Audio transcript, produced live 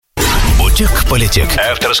Politic.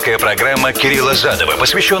 Авторская программа Кирилла Задова,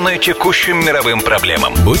 посвященная текущим мировым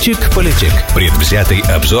проблемам. Politic. Предвзятый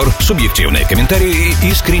обзор, субъективные комментарии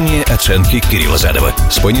и искренние оценки Кирилла Задова.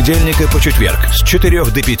 С понедельника по четверг с 4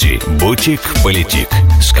 до 5. Politic.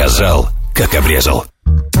 Сказал, как обрезал.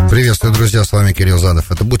 Приветствую, друзья, с вами Кирилл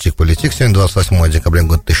Задов. Это Politic. Сегодня 28 декабря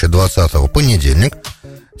 2020, понедельник.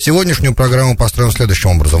 Сегодняшнюю программу построим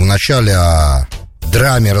следующим образом. В начале о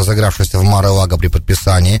драме, разыгравшейся в Мар-а-Лаго при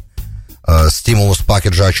подписании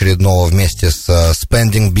стимулус-пакеджа очередного вместе с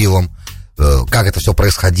spending биллом. Как это все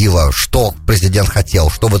происходило, что президент хотел,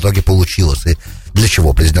 что в итоге получилось и для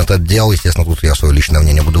чего президент это делал. Естественно, тут я свое личное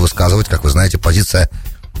мнение буду высказывать. Как вы знаете, позиция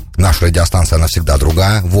нашей радиостанции, она всегда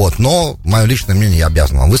другая. Вот. Но мое личное мнение я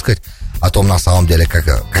обязан вам высказать о том, на самом деле,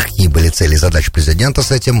 какие были цели и задачи президента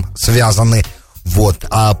с этим связаны. Вот.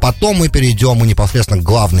 А потом мы перейдем непосредственно к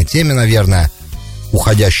главной теме, наверное,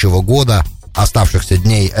 уходящего года, оставшихся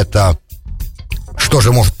дней. Это что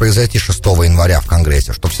же может произойти 6 января в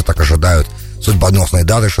Конгрессе, что все так ожидают судьбоносной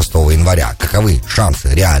даты 6 января. Каковы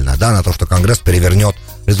шансы реально, да, на то, что Конгресс перевернет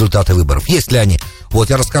результаты выборов? Есть ли они? Вот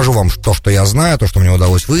я расскажу вам то, что я знаю, то, что мне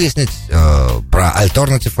удалось выяснить про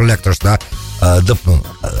alternative electors, да,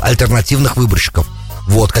 альтернативных выборщиков.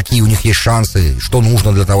 Вот, какие у них есть шансы, что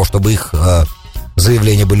нужно для того, чтобы их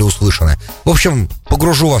заявления были услышаны. В общем,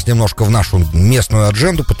 погружу вас немножко в нашу местную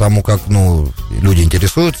адженду, потому как, люди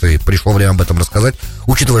интересуются, и пришло время об этом рассказать.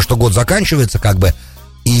 Учитывая, что год заканчивается,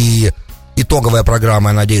 и итоговая программа,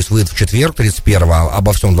 я надеюсь, выйдет в четверг, 31-го,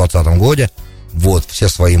 обо всем 2020 годе. Вот, все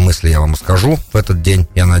свои мысли я вам скажу в этот день.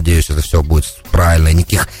 Я надеюсь, это все будет правильно, и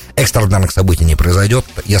никаких экстраординарных событий не произойдет.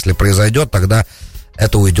 Если произойдет, тогда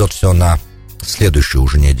это уйдет все на следующую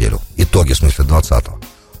уже неделю. Итоги, в смысле, 20-го.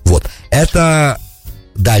 Вот, это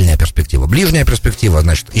дальняя перспектива. Ближняя перспектива,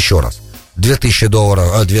 значит, еще раз.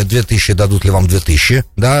 $2000, 2000 дадут ли вам 2000,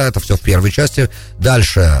 да, это все в первой части.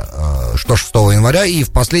 Дальше, что 6 января, и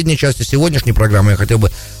в последней части сегодняшней программы я хотел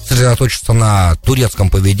бы сосредоточиться на турецком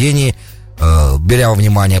поведении, беря во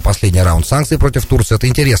внимание последний раунд санкций против Турции. Это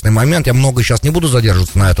интересный момент, я много сейчас не буду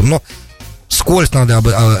задерживаться на этом, но вскользь надо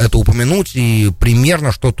это упомянуть, и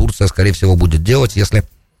примерно, что Турция, скорее всего, будет делать, если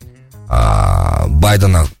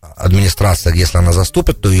Байдена администрация, если она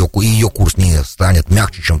заступит, то ее курс не станет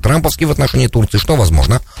мягче, чем трамповский в отношении Турции, что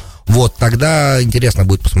возможно. Вот, тогда интересно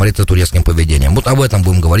будет посмотреть за турецким поведением. Вот об этом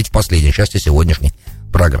будем говорить в последней части сегодняшней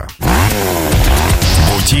программы.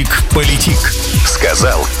 Politic.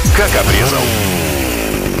 Сказал, как обрезал.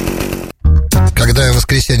 Когда я в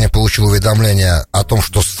воскресенье получил уведомление о том,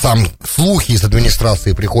 что сам слухи из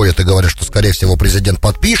администрации приходят и говорят, что, скорее всего, президент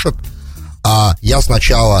подпишет, а я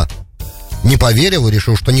сначала не поверил и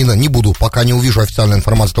решил, что не буду, пока не увижу официальную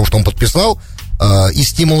информацию о том, что он подписал, и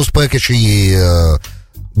стимулус пакедж, и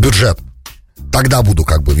бюджет. Тогда буду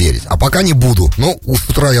верить. А пока не буду. С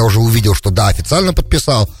утра я уже увидел, что да, официально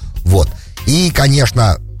подписал. Вот. И,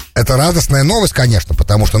 конечно, это радостная новость, конечно,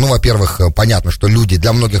 потому что, во-первых, понятно, что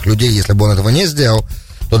для многих людей, если бы он этого не сделал,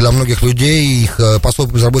 то для многих людей их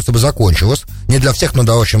пособие безработицы бы закончилось. Не для всех, но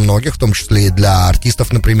для очень многих, в том числе и для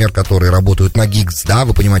артистов, например, которые работают на гигс, да,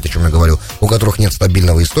 вы понимаете, о чем я говорю, у которых нет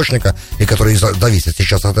стабильного источника и которые зависят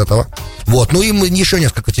сейчас от этого. Вот, и еще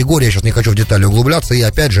несколько категорий, я сейчас не хочу в детали углубляться, и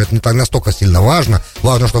опять же, это не так настолько сильно важно.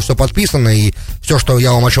 Важно, что все подписано, и все, что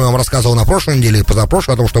о чем я вам рассказывал на прошлой неделе и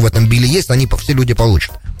позапрошлой, о том, что в этом билле есть, они все люди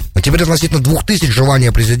получат. А теперь относительно 2000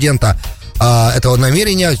 желания президента этого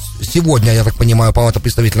намерения. Сегодня, я так понимаю, Палата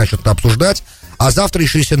представителей начнет это обсуждать, а завтра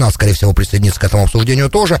еще и Сенат, скорее всего, присоединится к этому обсуждению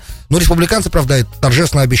тоже. Но республиканцы, правда,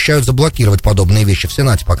 торжественно обещают заблокировать подобные вещи в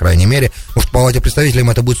Сенате, по крайней мере. Потому что в Палате представителей им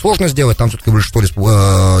это будет сложно сделать, там все-таки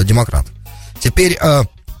большинство демократов. Теперь,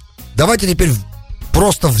 давайте теперь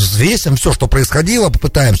просто взвесим все, что происходило,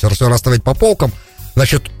 попытаемся все расставить по полкам.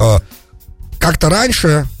 Значит, как-то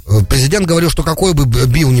раньше президент говорил, что какой бы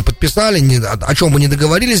билл не подписали, о чем бы не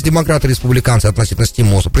договорились демократы и республиканцы относительно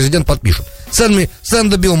стимулуса, президент подпишет. Send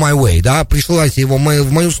the bill my way, да, присылайте его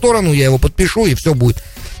в мою сторону, я его подпишу, и все будет.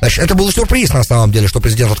 Значит, это был сюрприз, на самом деле, что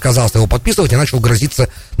президент отказался его подписывать и начал грозиться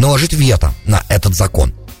наложить вето на этот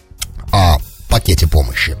закон о пакете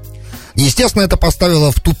помощи. Естественно, это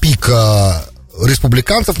поставило в тупик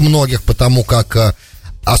республиканцев многих, потому как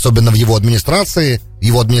особенно в его администрацию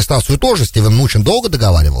тоже Стивен Мnuchin долго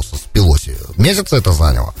договаривался с Пелоси. Месяц это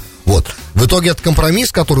заняло. Вот. В итоге этот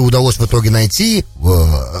компромисс, который удалось в итоге найти,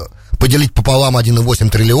 поделить пополам 1,8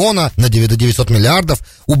 триллиона на 900 миллиардов,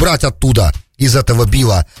 убрать оттуда из этого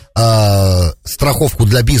билла страховку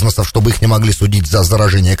для бизнесов, чтобы их не могли судить за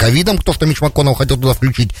заражение ковидом, то, что Митч МакКоннелл хотел туда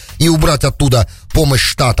включить, и убрать оттуда помощь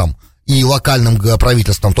штатам и локальным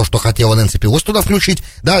правительством, то, что хотела Нэнси Пелоси туда включить,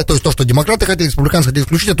 да, то есть то, что демократы хотели, республиканцы хотели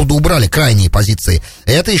включить, оттуда убрали крайние позиции.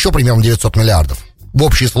 Это еще примерно 900 миллиардов в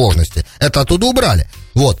общей сложности. Это оттуда убрали.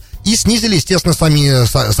 Вот. И снизили, естественно,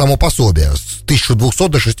 само пособие с 1200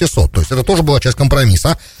 до 600. То есть это тоже была часть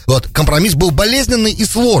компромисса. Вот. Компромисс был болезненный и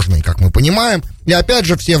сложный, как мы понимаем. И опять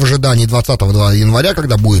же, все в ожидании 20 января,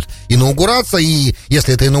 когда будет инаугурация. И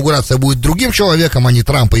если эта инаугурация будет другим человеком, они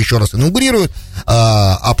Трампа еще раз инаугурируют.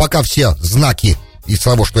 А пока все знаки из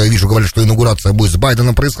того, что я вижу, говорят, что инаугурация будет с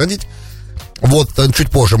Байденом происходить. Вот,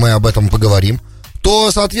 чуть позже мы об этом поговорим.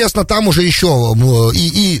 То, соответственно, там уже еще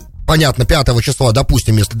понятно, 5 числа,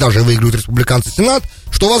 допустим, если даже выиграют республиканцы Сенат,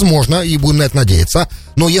 что возможно, и будем на это надеяться.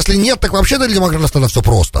 Но если нет, так вообще для демократов тогда все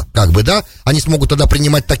просто, как бы, да? Они смогут тогда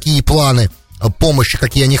принимать такие планы помощи,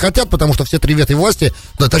 какие они хотят, потому что все три ветви власти,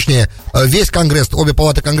 точнее, весь Конгресс, обе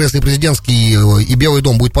палаты Конгресса, и президентский, и Белый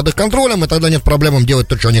дом будет под их контролем, и тогда нет проблем делать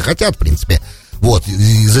то, что они хотят, в принципе. Вот,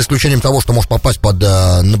 и за исключением того, что может попасть под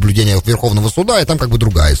наблюдение Верховного суда, и там как бы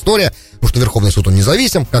другая история, потому что Верховный суд, он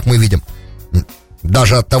независим, как мы видим,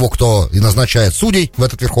 даже от того, кто и назначает судей в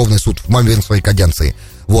этот Верховный суд в момент своей каденции.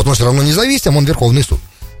 Вот, но все равно независим, он Верховный суд.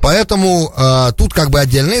 Поэтому тут как бы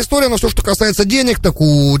отдельная история, но все, что касается денег, так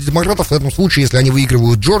у демократов в этом случае, если они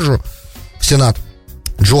выигрывают Джорджию в Сенат,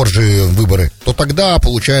 Джорджии выборы, то тогда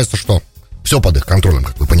получается, что все под их контролем,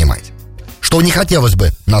 как вы понимаете. Что не хотелось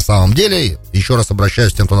бы на самом деле, еще раз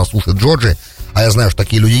обращаюсь к тем, кто нас слушает Джорджии, а я знаю, что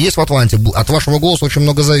такие люди есть в Атланте, от вашего голоса очень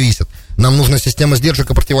много зависит. Нам нужна система сдержек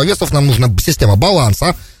и противовесов, нам нужна система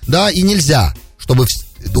баланса, да, и нельзя, чтобы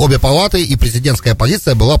обе палаты и президентская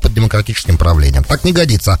оппозиция была под демократическим правлением. Так не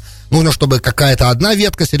годится. Нужно, чтобы какая-то одна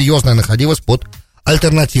ветка серьезная находилась под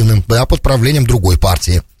альтернативным, да, под правлением другой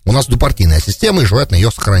партии. У нас двупартийная система, и желательно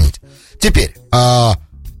ее сохранить. Теперь,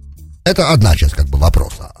 это одна часть как бы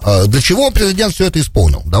вопроса. Для чего президент все это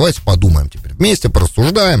исполнил? Давайте подумаем теперь вместе,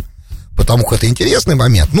 порассуждаем, потому что это интересный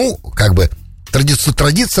момент. Ну, как бы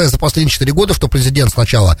традиция за последние 4 года, что президент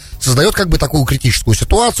сначала создает как бы такую критическую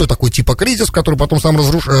ситуацию, такой типа кризис, который потом сам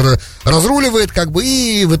разруливает, как бы,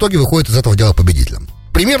 и в итоге выходит из этого дела победителем.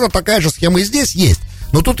 Примерно такая же схема и здесь есть.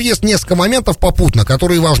 Но тут есть несколько моментов попутно,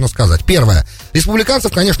 которые важно сказать. Первое.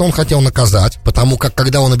 Республиканцев, конечно, он хотел наказать, потому как,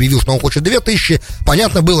 когда он объявил, что он хочет 2000,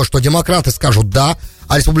 понятно было, что демократы скажут «да»,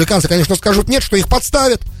 а республиканцы, конечно, скажут «нет», что их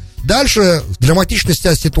подставят. Дальше драматичность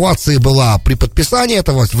ситуации была при подписании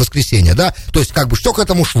этого в воскресенье, да, то есть как бы что к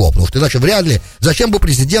этому шло, потому что иначе вряд ли, зачем бы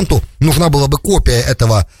президенту нужна была бы копия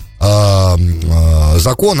этого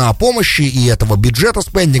закона о помощи и этого бюджета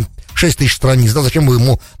спендинг, 6 тысяч страниц, да, зачем бы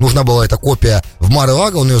ему нужна была эта копия в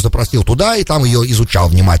Мар-а-Лаго, он ее запросил туда и там ее изучал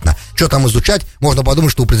внимательно. Что там изучать? Можно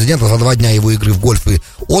подумать, что у президента за 2 дня его игры в гольф и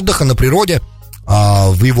отдыха на природе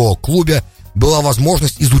в его клубе была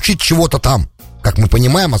возможность изучить чего-то там, как мы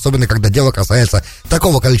понимаем, особенно когда дело касается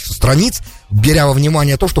такого количества страниц, беря во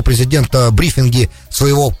внимание то, что президент брифинги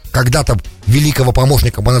своего когда-то великого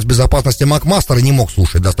помощника по нацбезопасности Макмастера не мог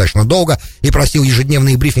слушать достаточно долго и просил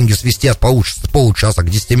ежедневные брифинги свести от получаса к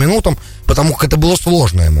 10 минутам, потому как это было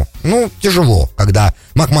сложно ему. Ну, тяжело, когда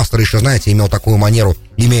Макмастер еще, знаете, имеет такую манеру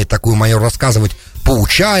рассказывать,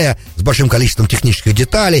 поучая, с большим количеством технических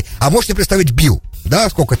деталей. А можете представить Билл? Да,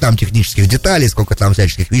 сколько там технических деталей, сколько там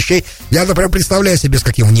всяческих вещей. Я, например, представляю себе, с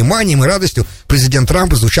каким вниманием и радостью президент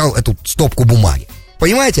Трамп изучал эту стопку бумаги.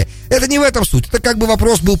 Понимаете? Это не в этом суть. Это как бы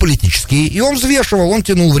вопрос был политический. И он взвешивал, он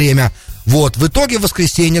тянул время. Вот. В итоге в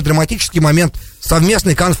воскресенье драматический момент.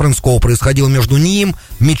 Совместный конференц-колл происходил между ним,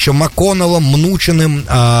 Митчем МакКоннеллом, Мнучиным,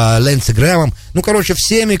 Лэнси Грэмом. Ну, короче,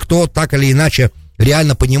 всеми, кто так или иначе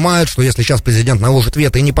реально понимает, что если сейчас президент наложит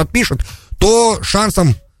вето и не подпишет, то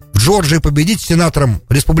шансом в Джорджии победить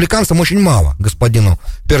сенаторам-республиканцам очень мало. Господину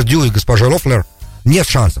Пердью и госпоже Рофлер нет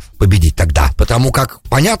шансов победить тогда, потому как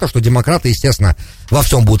понятно, что демократы, естественно, во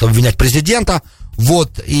всем будут обвинять президента,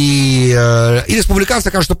 вот, и республиканцы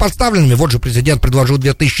окажутся подставленными. Вот же президент предложил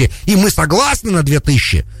 2000, и мы согласны на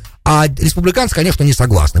 2000, а республиканцы, конечно, не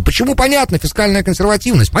согласны. Почему? Понятно, фискальная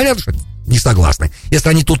консервативность. Понятно, что не согласны. Если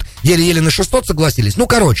они тут еле-еле на 600 согласились. Ну,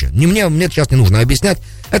 короче, мне это сейчас не нужно объяснять.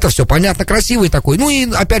 Это все понятно, красивый такой. Ну и,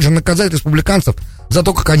 опять же, наказать республиканцев за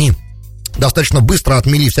то, как они достаточно быстро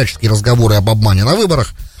отмели всяческие разговоры об обмане на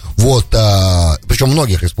выборах. Вот, причем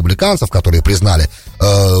многих республиканцев, которые признали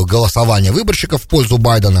голосование выборщиков в пользу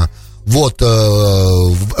Байдена. Вот,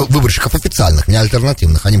 выборщиков официальных, не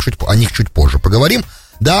альтернативных. О них чуть позже поговорим.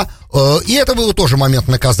 Да, и это был тоже момент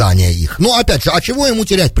наказания их. Но, опять же, а чего ему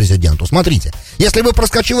терять президенту? Смотрите, если бы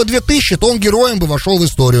проскочило 2000, то он героем бы вошел в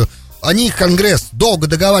историю. они, Конгресс, долго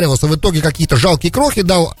договаривался, в итоге какие-то жалкие крохи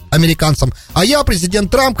дал американцам, а я,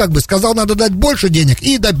 президент Трамп, как бы сказал, надо дать больше денег,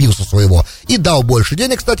 и добился своего, и дал больше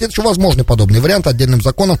денег. Кстати, это еще возможный подобный вариант, отдельным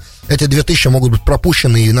законом эти 2000 могут быть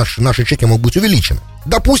пропущены, и наши чеки могут быть увеличены.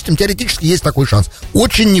 Допустим, теоретически есть такой шанс,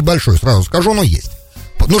 очень небольшой, сразу скажу, но есть.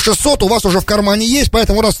 Но 600 у вас уже в кармане есть,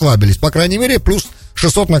 поэтому расслабились, по крайней мере, плюс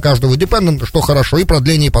 600 на каждого депендента, что хорошо, и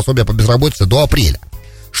продление пособия по безработице до апреля,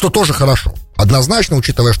 что тоже хорошо. Однозначно,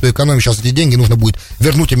 учитывая, что экономить сейчас эти деньги нужно будет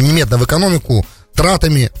вернуть им немедленно в экономику,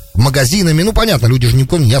 тратами, магазинами. Ну, понятно, люди же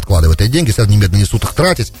никому не откладывают эти деньги, сразу немедленно несут их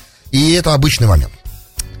тратить. И это обычный момент.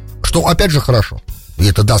 Что, опять же, хорошо. И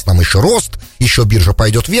это даст нам еще рост, еще биржа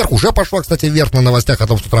пойдет вверх. Уже пошла, кстати, вверх на новостях о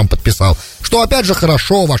том, что Трамп подписал. Что, опять же,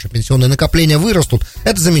 хорошо, ваши пенсионные накопления вырастут.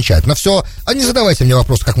 Это замечательно. Все. А не задавайте мне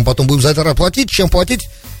вопрос, как мы потом будем за это платить, чем платить.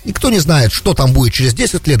 Никто не знает, что там будет через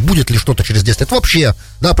 10 лет, будет ли что-то через 10 лет вообще.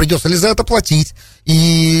 Да, придется ли за это платить.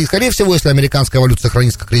 И, скорее всего, если американская валюта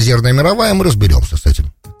сохранится как резервная мировая, мы разберемся с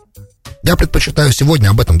этим. Я предпочитаю сегодня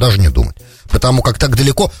об этом даже не думать. Потому как так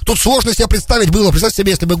далеко... Тут сложно себе представить было. Представьте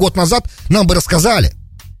себе, если бы год назад нам бы рассказали,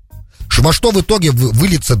 во что в итоге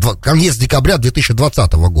выльется конец декабря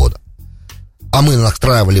 2020 года. А мы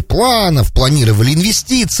настраивали планов, планировали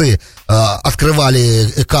инвестиции,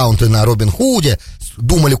 открывали аккаунты на Робинхуде,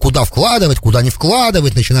 думали, куда вкладывать, куда не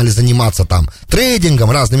вкладывать, начинали заниматься там трейдингом,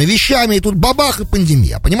 разными вещами, и тут бабах и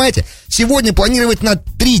пандемия, понимаете? Сегодня планировать на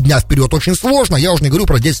 3 дня вперед очень сложно, я уже не говорю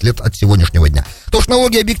про 10 лет от сегодняшнего дня. То, что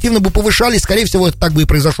налоги объективно бы повышались, скорее всего, это так бы и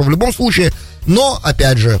произошло в любом случае, но,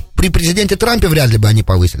 опять же, при президенте Трампе вряд ли бы они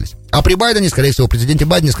повысились, а при Байдене, скорее всего, президенте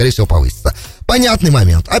Байдене, скорее всего, повысится. Понятный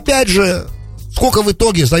момент. Опять же, сколько в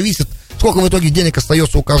итоге денег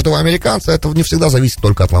остается у каждого американца, это не всегда зависит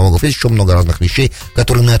только от налогов. Есть еще много разных вещей,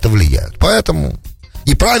 которые на это влияют. Поэтому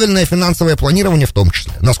и правильное финансовое планирование в том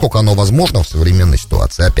числе, насколько оно возможно в современной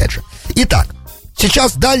ситуации, опять же. Итак,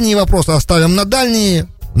 сейчас дальние вопросы оставим на дальние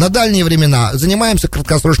времена, занимаемся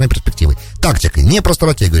краткосрочной перспективой. Тактикой, не про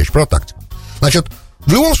стратегию речь, про тактику. Значит,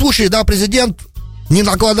 в любом случае, да, президент, не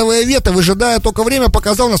накладывая вето, выжидая только время,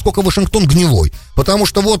 показал, насколько Вашингтон гнилой. Потому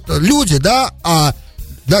что вот люди, да,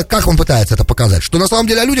 как он пытается это показать? Что на самом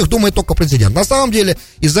деле о людях думает только президент. На самом деле,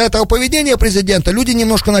 из-за этого поведения президента люди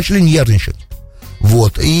немножко начали нервничать.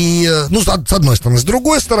 Вот, и, ну, с одной стороны. С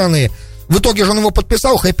другой стороны, в итоге же он его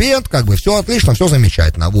подписал, хэппи-энд, как бы, все отлично, все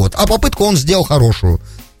замечательно, вот. А попытку он сделал хорошую.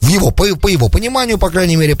 По его пониманию, по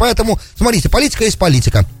крайней мере. Поэтому, смотрите, политика есть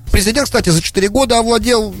политика. Президент, кстати, за 4 года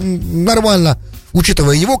овладел нормально,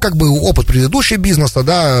 учитывая его, как бы, опыт предыдущего бизнеса,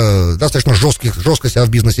 да, достаточно жестко себя в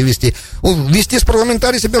бизнесе вести. Вести с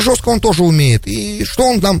парламентарием себя жестко он тоже умеет. И что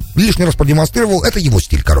он нам лишний раз продемонстрировал, это его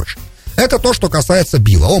стиль, короче. Это то, что касается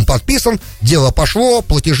Билла. Он подписан, дело пошло,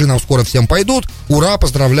 платежи нам скоро всем пойдут. Ура,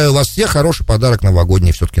 поздравляю вас всех, хороший подарок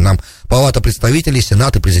новогодний все-таки нам Палата представителей,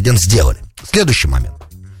 Сенат и президент сделали. Следующий момент.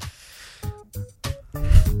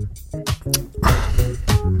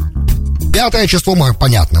 5 число,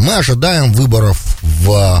 понятно, мы ожидаем выборов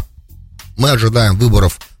в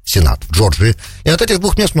Сенат в Джорджии. И от этих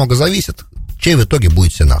 2 мест много зависит, чей в итоге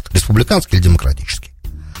будет Сенат, республиканский или демократический.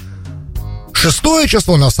 6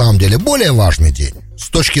 число, на самом деле, более важный день с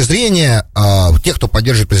точки зрения тех, кто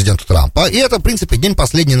поддерживает президента Трампа. И это, в принципе, день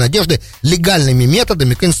последней надежды легальными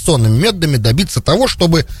методами, конституционными методами добиться того,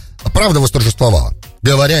 чтобы правда восторжествовала.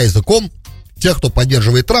 Говоря языком тех, кто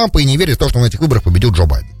поддерживает Трампа и не верит в то, что на этих выборах победил Джо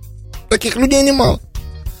Байден. Таких людей немало.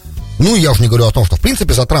 Ну, я уже не говорю о том, что, в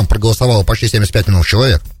принципе, за Трамп проголосовало почти 75 миллионов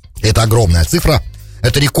человек. Это огромная цифра.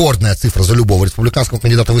 Это рекордная цифра за любого республиканского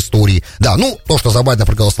кандидата в истории. Да, ну, то, что за Байдена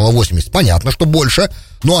проголосовало 80, понятно, что больше.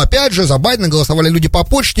 Но, опять же, за Байдена голосовали люди по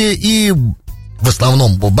почте и в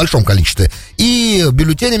основном, в большом количестве, и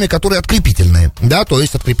бюллетенями, которые открепительные, да, то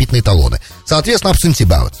есть открепительные талоны. Соответственно, absentee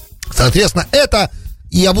ballots. Соответственно, это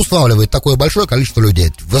и обуславливает такое большое количество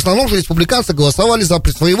людей. В основном же республиканцы голосовали за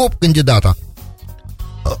своего кандидата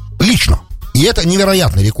лично. И это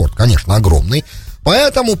невероятный рекорд, конечно, огромный.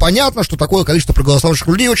 Поэтому понятно, что такое количество проголосовавших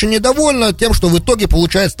людей очень недовольно тем, что в итоге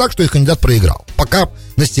получается так, что их кандидат проиграл. Пока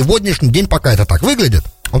на сегодняшний день, пока это так выглядит,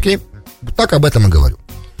 окей, так об этом и говорю.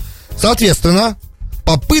 Соответственно,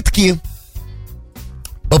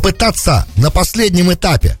 попытаться на последнем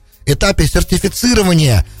этапе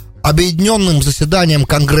сертифицирования объединенным заседанием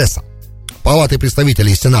Конгресса, Палатой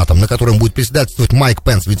представителей и Сенатом, на котором будет председательствовать Майк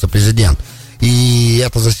Пенс, вице-президент, и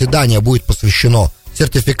это заседание будет посвящено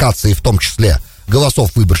сертификации, в том числе,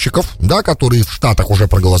 голосов выборщиков, да, которые в Штатах уже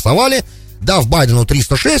проголосовали, дав Байдену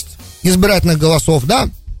 306 избирательных голосов, да,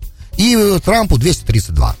 и Трампу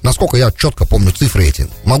 232. Насколько я четко помню цифры эти.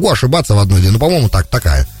 Могу ошибаться в одной или, но, по-моему,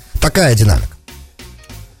 такая динамика.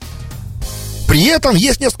 При этом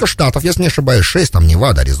есть несколько штатов, если не ошибаюсь, 6, там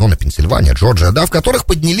Невада, Аризона, Пенсильвания, Джорджия, да, в которых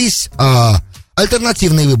поднялись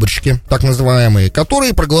альтернативные выборщики, так называемые,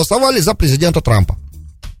 которые проголосовали за президента Трампа.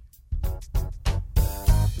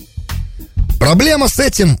 Проблема с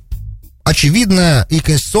этим очевидная, и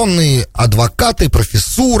конституционные адвокаты,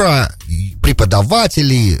 профессура,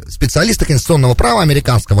 преподаватели, специалисты конституционного права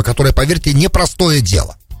американского, которые, поверьте, непростое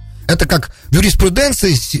дело. Это как в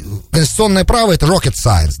юриспруденции конституционное право — это rocket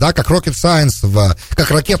science, да, как rocket science,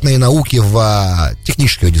 как ракетные науки в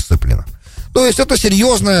технических дисциплинах. То есть это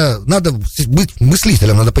серьезно, надо быть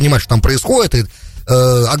мыслителем, надо понимать, что там происходит, и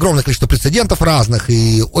огромное количество прецедентов разных,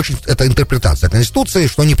 и очень это интерпретация Конституции,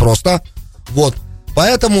 что непросто. Вот.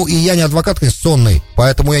 Поэтому и я не адвокат конституционный,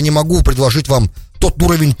 поэтому я не могу предложить вам тот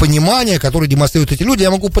уровень понимания, который демонстрируют эти люди.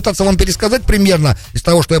 Я могу пытаться вам пересказать примерно из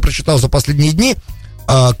того, что я прочитал за последние дни,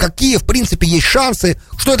 какие, в принципе, есть шансы,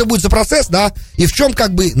 что это будет за процесс, да, и в чем,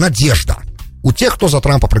 как бы, надежда у тех, кто за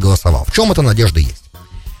Трампа проголосовал. В чем эта надежда есть?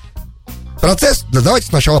 Процесс, да, давайте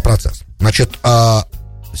сначала процесс. Значит,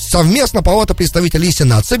 совместно Палата представителей и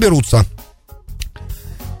Сенат соберутся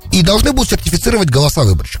и должны будут сертифицировать голоса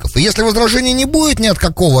выборщиков. И если возражений не будет ни от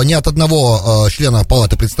какого, ни от одного члена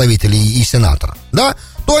Палаты представителей и сенатора, да,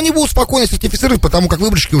 то они будут спокойно сертифицировать, потому как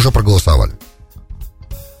выборщики уже проголосовали.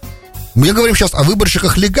 Мы говорим сейчас о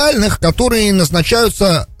выборщиках легальных, которые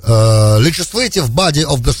назначаются legislative body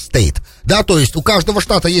of the state. Да, то есть у каждого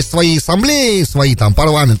штата есть свои ассамблеи, свои там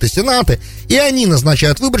парламенты, сенаты, и они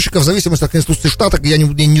назначают выборщиков в зависимости от конституции штата. Я не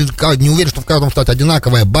уверен, что в каждом штате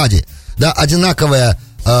одинаковая body, да, одинаковая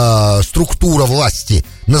структура власти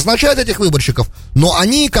назначает этих выборщиков, но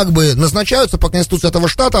они как бы назначаются по конституции этого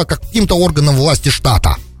штата каким-то органом власти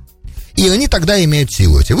штата. И они тогда имеют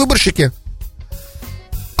силу, эти выборщики.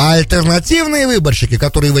 А альтернативные выборщики,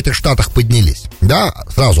 которые в этих штатах поднялись, да,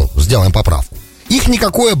 сразу сделаем поправку, их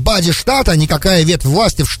никакое бади штата, никакая ветвь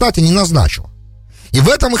власти в штате не назначила. И в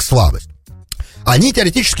этом их слабость. Они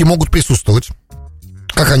теоретически могут присутствовать,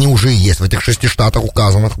 как они уже и есть в этих 6 штатах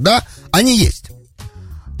указанных, да, они есть.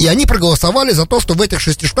 И они проголосовали за то, что в этих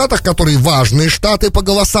 6 штатах, которые важные штаты по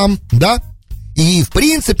голосам, да, и в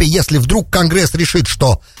принципе, если вдруг Конгресс решит,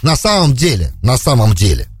 что на самом деле,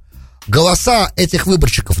 голоса этих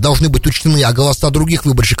выборщиков должны быть учтены, а голоса других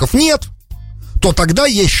выборщиков нет, то тогда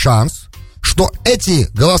есть шанс, что эти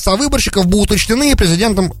голоса выборщиков будут учтены, и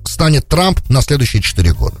президентом станет Трамп на следующие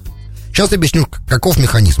 4 года. Сейчас объясню, каков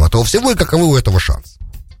механизм этого всего и каковы у этого шансы.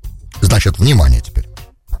 Значит, внимание теперь.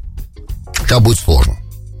 Сейчас будет сложно.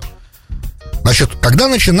 Значит, когда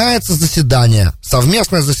начинается заседание,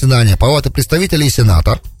 совместное заседание Палаты представителей и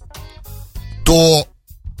Сената, то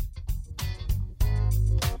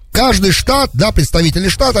каждый штат, да, представители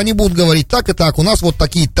штата, они будут говорить так и так, у нас вот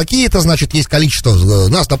такие-то, значит, есть количество, у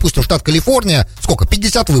нас, допустим, штат Калифорния, сколько,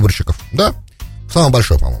 50 выборщиков, да, самый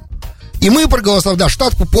большой, по-моему. И мы проголосовали, да,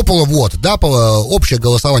 штат по полувод, да, общее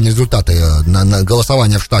голосование, результаты на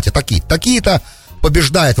голосования в штате такие-то,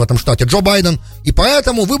 побеждает в этом штате Джо Байден, и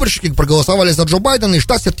поэтому выборщики проголосовали за Джо Байдена, и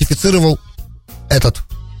штат сертифицировал это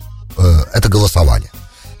голосование.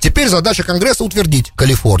 Теперь задача Конгресса утвердить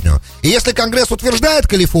Калифорнию. И если Конгресс утверждает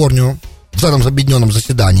Калифорнию в этом объединенном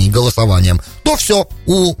заседании голосованием, то все,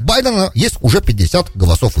 у Байдена есть уже 50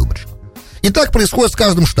 голосов выборщиков. И так происходит с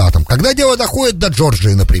каждым штатом. Когда дело доходит до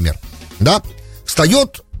Джорджии, например, да,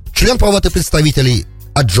 встает член Палаты представителей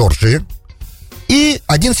от Джорджии, и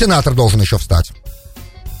один сенатор должен еще встать.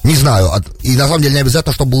 Не знаю, и на самом деле не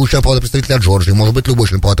обязательно, чтобы был член Палаты представителей от Джорджии. Может быть, любой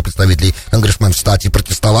член Палаты представителей, конгрессмен, встать и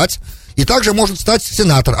протестовать. И также может встать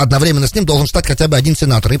сенатор. Одновременно с ним должен встать хотя бы один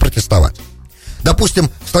сенатор и протестовать.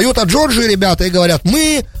 Допустим, встают от Джорджии ребята и говорят,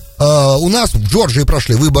 у нас в Джорджии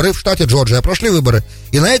прошли выборы, в штате Джорджия прошли выборы,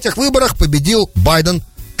 и на этих выборах победил Байден.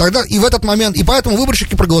 Тогда и в этот момент, и поэтому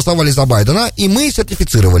выборщики проголосовали за Байдена, и мы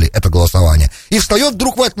сертифицировали это голосование. И встает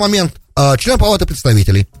вдруг в этот момент член Палаты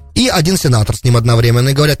представителей и один сенатор с ним одновременно,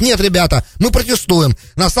 и говорят, нет, ребята, мы протестуем,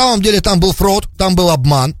 на самом деле там был фрод, там был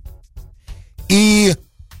обман, и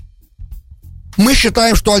мы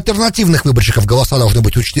считаем, что альтернативных выборщиков голоса должны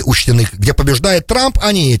быть учтены, где побеждает Трамп,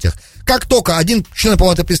 а не этих. Как только один член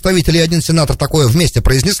Палаты представителей и один сенатор такое вместе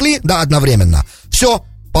произнесли, да, одновременно, все,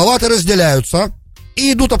 палаты разделяются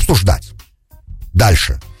и идут обсуждать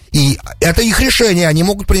дальше. И это их решение, они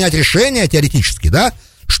могут принять решение теоретически, да,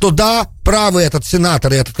 что да, правы этот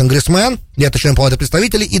сенатор и этот конгрессмен, и этот член Палаты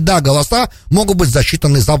представителей, и да, голоса могут быть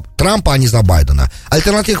засчитаны за Трампа, а не за Байдена.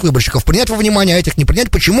 Альтернативных выборщиков принять во внимание, а этих не принять.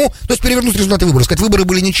 Почему? То есть перевернуть результаты выборов. Сказать, выборы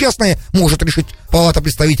были нечестные, может решить Палата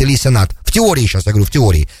представителей и Сенат. В теории сейчас, я говорю, в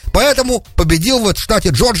теории. Поэтому победил в штате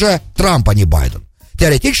Джорджия Трамп, а не Байден.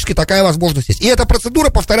 Теоретически такая возможность есть. И эта процедура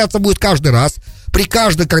повторяться будет каждый раз, при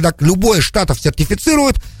каждой, когда любой из штатов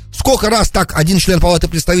сертифицирует, сколько раз так один член Палаты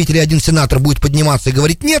представителей, один сенатор будет подниматься и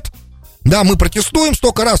говорить «нет», да, мы протестуем,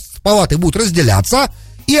 столько раз палаты будут разделяться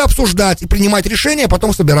и обсуждать, и принимать решения, а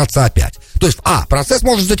потом собираться опять. То есть, процесс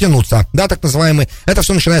может затянуться, да, так называемый, это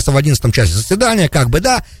все начинается в 11-м часе заседания, как бы,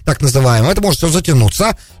 да, так называемое, это может все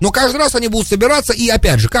затянуться, но каждый раз они будут собираться, и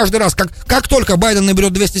опять же, каждый раз, как только Байден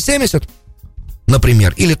наберет 270,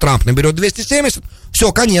 например, или Трамп наберет 270,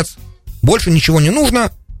 все, конец, больше ничего не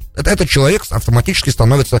нужно, этот человек автоматически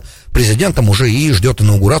становится президентом уже и ждет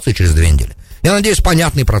инаугурации через 2 недели. Я надеюсь,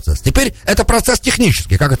 понятный процесс. Теперь это процесс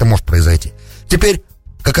технический, как это может произойти. Теперь,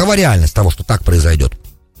 какова реальность того, что так произойдет?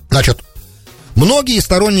 Значит, многие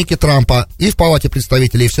сторонники Трампа и в Палате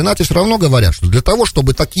представителей, и в Сенате все равно говорят, что для того,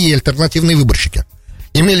 чтобы такие альтернативные выборщики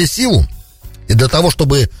имели силу, и для того,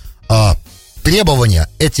 чтобы требования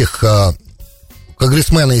этих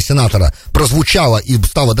конгрессмена и сенатора прозвучало и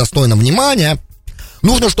стало достойно внимания,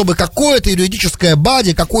 нужно, чтобы какое-то юридическое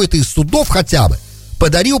бади, какое-то из судов хотя бы,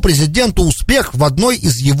 подарил президенту успех в одном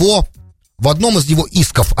из его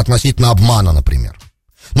исков относительно обмана, например.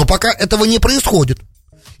 Но пока этого не происходит.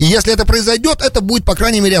 И если это произойдет, это будет, по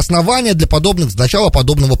крайней мере, основание для начала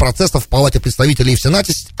подобного процесса в Палате представителей и в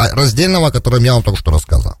Сенате, раздельного, о котором я вам только что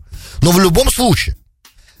рассказал. Но в любом случае,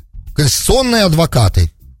 конституционные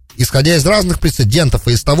адвокаты, исходя из разных прецедентов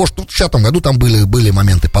и из того, что в 2010 году там были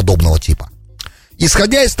моменты подобного типа,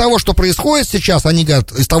 исходя из того, что происходит сейчас, они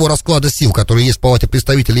говорят, из того расклада сил, который есть в Палате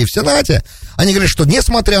представителей и в Сенате, они говорят, что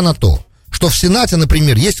несмотря на то, что в Сенате,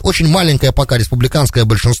 например, есть очень маленькое пока республиканское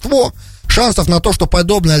большинство, шансов на то, что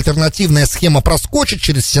подобная альтернативная схема проскочит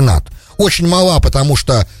через Сенат, очень мала, потому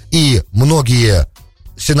что и многие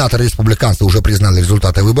сенаторы-республиканцы уже признали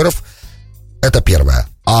результаты выборов, это первое.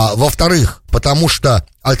 А во-вторых, потому что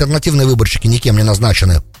альтернативные выборщики никем не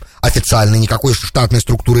назначены официальной, никакой штатной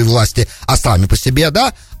структурой власти, а сами по себе,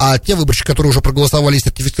 да, а те выборщики, которые уже проголосовали и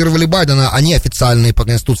сертифицировали Байдена, они официальные по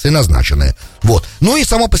Конституции назначенные, вот. Ну и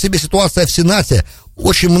сама по себе ситуация в Сенате,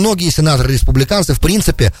 очень многие сенаторы-республиканцы, в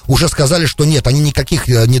принципе, уже сказали, что нет, они никаких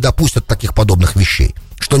не допустят таких подобных вещей,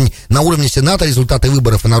 что на уровне Сената результаты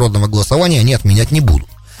выборов и народного голосования они отменять не будут.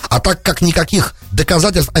 А так как никаких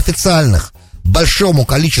доказательств официальных большому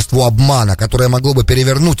количеству обмана, которое могло бы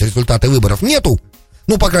перевернуть результаты выборов, нету,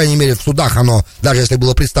 ну, по крайней мере, в судах оно, даже если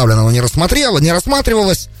было представлено, оно не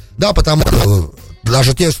рассматривалось, да, потому что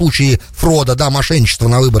даже те случаи фрода, да, мошенничества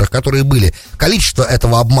на выборах, которые были, количество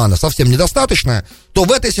этого обмана совсем недостаточное, то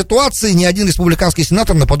в этой ситуации ни один республиканский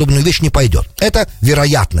сенатор на подобную вещь не пойдет. Это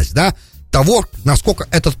вероятность, да, того, насколько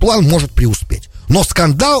этот план может преуспеть. Но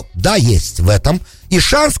скандал, да, есть в этом, и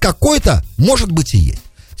шанс какой-то, может быть, и есть.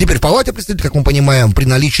 Теперь в Палате представителей, как мы понимаем, при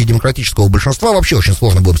наличии демократического большинства вообще очень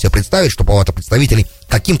сложно было бы себе представить, что Палата представителей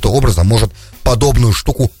каким-то образом может подобную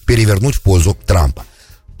штуку перевернуть в пользу Трампа.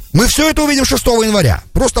 Мы все это увидим 6 января.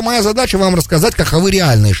 Просто моя задача вам рассказать, каковы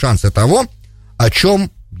реальные шансы того, о чем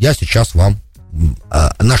я сейчас вам,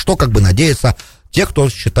 на что как бы надеются те, кто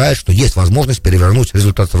считает, что есть возможность перевернуть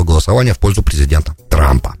результат этого голосования в пользу президента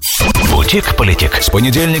Трампа. Politic с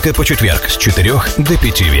понедельника по четверг с 4 до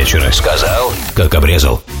 5 вечера. Сказал, как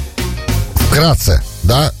обрезал. Вкратце,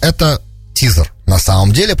 да, это тизер на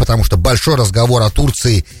самом деле, потому что большой разговор о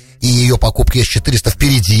Турции и ее покупке С-400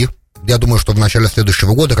 впереди. Я думаю, что в начале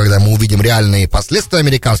следующего года, когда мы увидим реальные последствия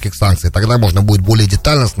американских санкций, тогда можно будет более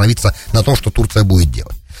детально остановиться на том, что Турция будет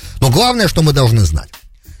делать. Но главное, что мы должны знать.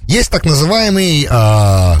 Есть так называемый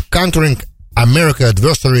Countering America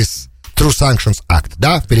Adversaries Through Sanctions Act,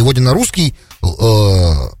 да, в переводе на русский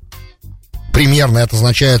примерно это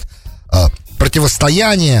означает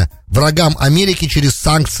противостояние врагам Америки через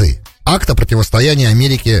санкции, акта противостояния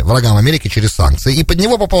врагам Америки через санкции, и под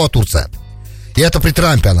него попала Турция. И это при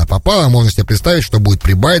Трампе она попала, можно себе представить, что будет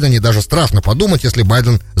при Байдене, даже страшно подумать, если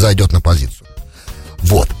Байден зайдет на позицию.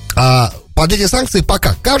 Вот. А под эти санкции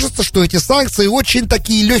пока кажется, что эти санкции очень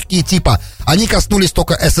такие легкие, типа, они коснулись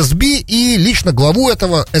только ССБ и лично главу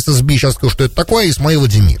этого ССБ, сейчас скажу, что это такое, Исмаила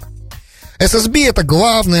Демира. ССБ это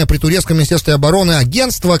главное при турецком министерстве обороны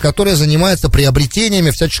агентство, которое занимается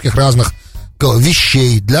приобретениями всяческих разных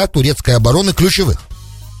вещей для турецкой обороны ключевых.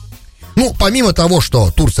 Ну, помимо того,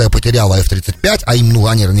 что Турция потеряла F-35, а им,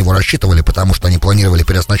 они на него рассчитывали, потому что они планировали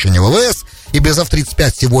переоснащение ВВС, и без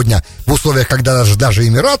F-35 сегодня, в условиях, когда даже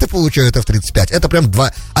Эмираты получают F-35, это прям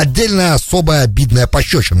отдельная особая обидная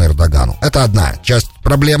пощечина Эрдогану. Это одна часть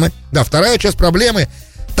проблемы. Да, вторая часть проблемы,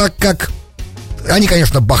 так как они,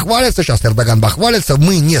 конечно, бахвалятся, сейчас Эрдоган бахвалится,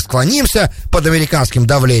 мы не склонимся под американским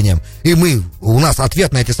давлением, и у нас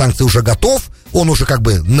ответ на эти санкции уже готов, он уже как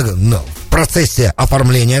бы в процессе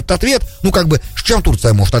оформления этот ответ, с чем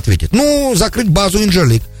Турция может ответить? Закрыть базу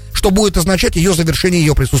Инджелик. что будет означать ее завершение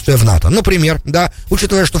ее присутствия в НАТО. Например, да,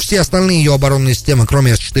 учитывая, что все остальные ее оборонные системы,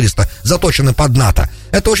 кроме С-400, заточены под НАТО,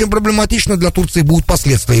 это очень проблематично для Турции будут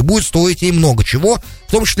последствия, и будет стоить ей много чего,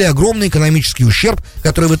 в том числе огромный экономический ущерб,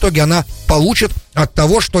 который в итоге она получит от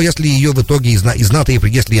того, что если ее в итоге из НАТО,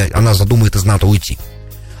 если она задумает из НАТО уйти.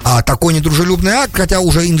 А такой недружелюбный акт, хотя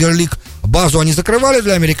уже Индерлик базу они закрывали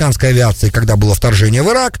для американской авиации, когда было вторжение в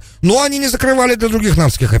Ирак, но они не закрывали для других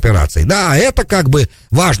натовских операций. Да, это как бы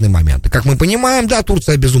важный момент. И как мы понимаем, да,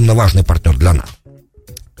 Турция безумно важный партнер для НАТО.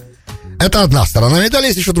 Это одна сторона медали,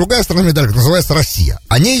 есть еще другая сторона медали, которая называется Россия.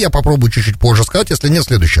 О ней я попробую чуть-чуть позже сказать, если нет, в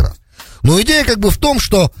следующий раз. Но идея как бы в том,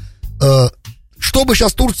 что что бы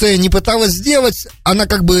сейчас Турция не пыталась сделать, она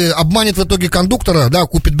как бы обманет в итоге кондуктора, да,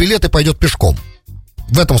 купит билет и пойдет пешком.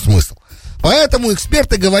 В этом смысл. Поэтому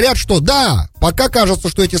эксперты говорят, что да, пока кажется,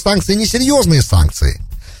 что эти санкции несерьезные санкции.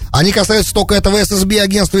 Они касаются только этого ССБ,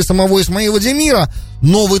 агентства и самого Исмаила Демира,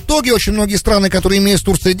 но в итоге очень многие страны, которые имеют с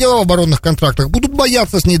Турцией дело в оборонных контрактах, будут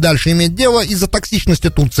бояться с ней дальше иметь дело из-за токсичности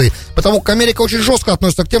Турции, потому как Америка очень жестко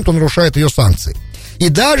относится к тем, кто нарушает ее санкции. И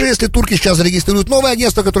даже если турки сейчас зарегистрируют новое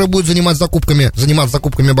агентство, которое будет заниматься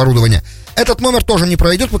закупками оборудования, этот номер тоже не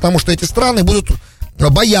пройдет, потому что эти страны будут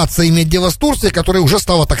боятся иметь дело с Турцией, которая уже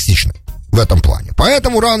стала токсичной в этом плане.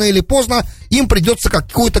 Поэтому рано или поздно им придется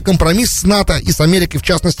какой-то компромисс с НАТО и с Америкой, в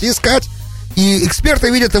частности, искать. И эксперты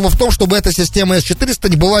видят его в том, чтобы эта система С-400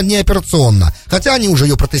 не была неоперационна. Хотя они уже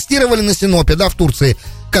ее протестировали на Синопе, да, в Турции.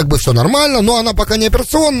 Как бы все нормально, но она пока не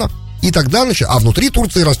операционна. И тогда, а внутри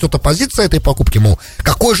Турции растет оппозиция этой покупки, мол,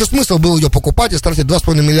 какой же смысл был ее покупать и тратить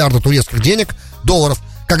 2,5 миллиарда турецких долларов,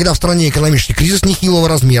 когда в стране экономический кризис нехилого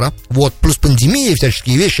размера, вот, плюс пандемия и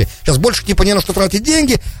всяческие вещи. Сейчас больше типа не на что тратить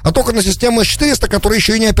деньги, а только на систему С-400, которая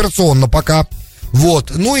еще и не операционна пока.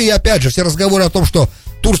 Вот, ну и опять же, все разговоры о том, что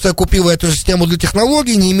Турция купила эту систему для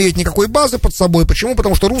технологий, не имеет никакой базы под собой. Почему?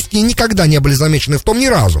 Потому что русские никогда не были замечены в том ни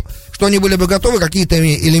разу, что они были бы готовы какими-то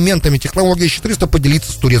элементами технологии С-400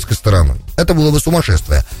 поделиться с турецкой стороной. Это было бы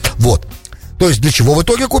сумасшествие. Вот. То есть для чего в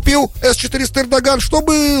итоге купил С-400 Эрдоган?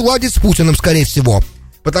 Чтобы ладить с Путиным, скорее всего.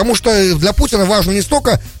 Потому что для Путина важно не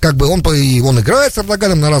столько, как бы он играет с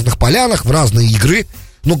Эрдоганом на разных полянах, в разные игры,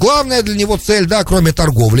 но главная для него цель, да, кроме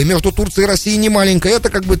торговли между Турцией и Россией не маленькая, это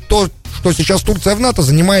как бы то, что сейчас Турция в НАТО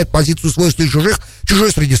занимает позицию свой среди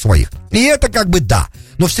чужой среди своих. И это как бы да.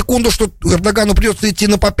 Но в секунду, что Эрдогану придется идти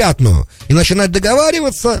на попятную и начинать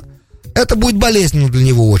договариваться, это будет болезненно для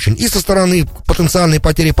него очень. И со стороны потенциальной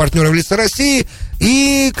потери партнера в лице России,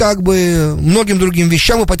 и как бы многим другим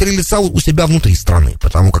вещам и потери лица у себя внутри страны.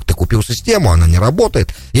 Потому как ты купил систему, она не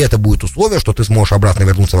работает, и это будет условие, что ты сможешь обратно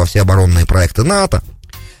вернуться во все оборонные проекты НАТО.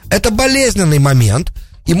 Это болезненный момент,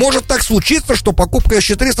 и может так случиться, что покупка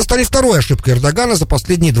С-400 станет второй ошибкой Эрдогана за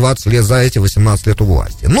последние 20 лет, за эти 18 лет у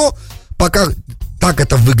власти. Но пока так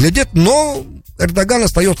это выглядит, но Эрдоган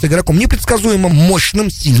остается игроком непредсказуемым,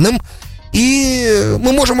 мощным, сильным, и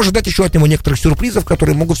мы можем ожидать еще от него некоторых сюрпризов,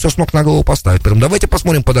 которые могут все с ног на голову поставить. Поэтому давайте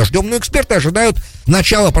посмотрим, подождем. Но эксперты ожидают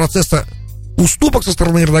начала процесса уступок со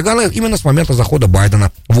стороны Эрдогана именно с момента захода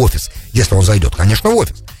Байдена в офис. Если он зайдет, конечно, в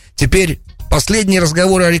офис. Теперь последние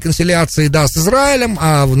разговоры о реконсилиации, да, с Израилем,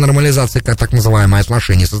 о нормализации, так называемые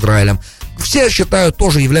отношения с Израилем, все считают,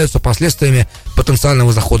 тоже являются последствиями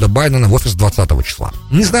потенциального захода Байдена в офис 20 числа.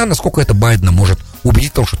 Не знаю, насколько это Байдена может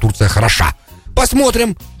убедить в том, что Турция хороша.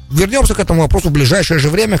 Посмотрим. Вернемся к этому вопросу в ближайшее же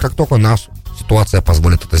время, как только нас ситуация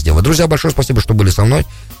позволит это сделать. Друзья, большое спасибо, что были со мной.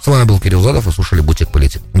 С вами был Кирилл Задов, и слушали «Бутик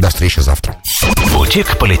Политик». До встречи завтра.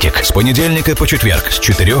 «Бутик Политик» с понедельника по четверг с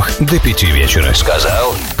 4 до 5 вечера.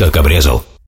 Сказал, как обрезал.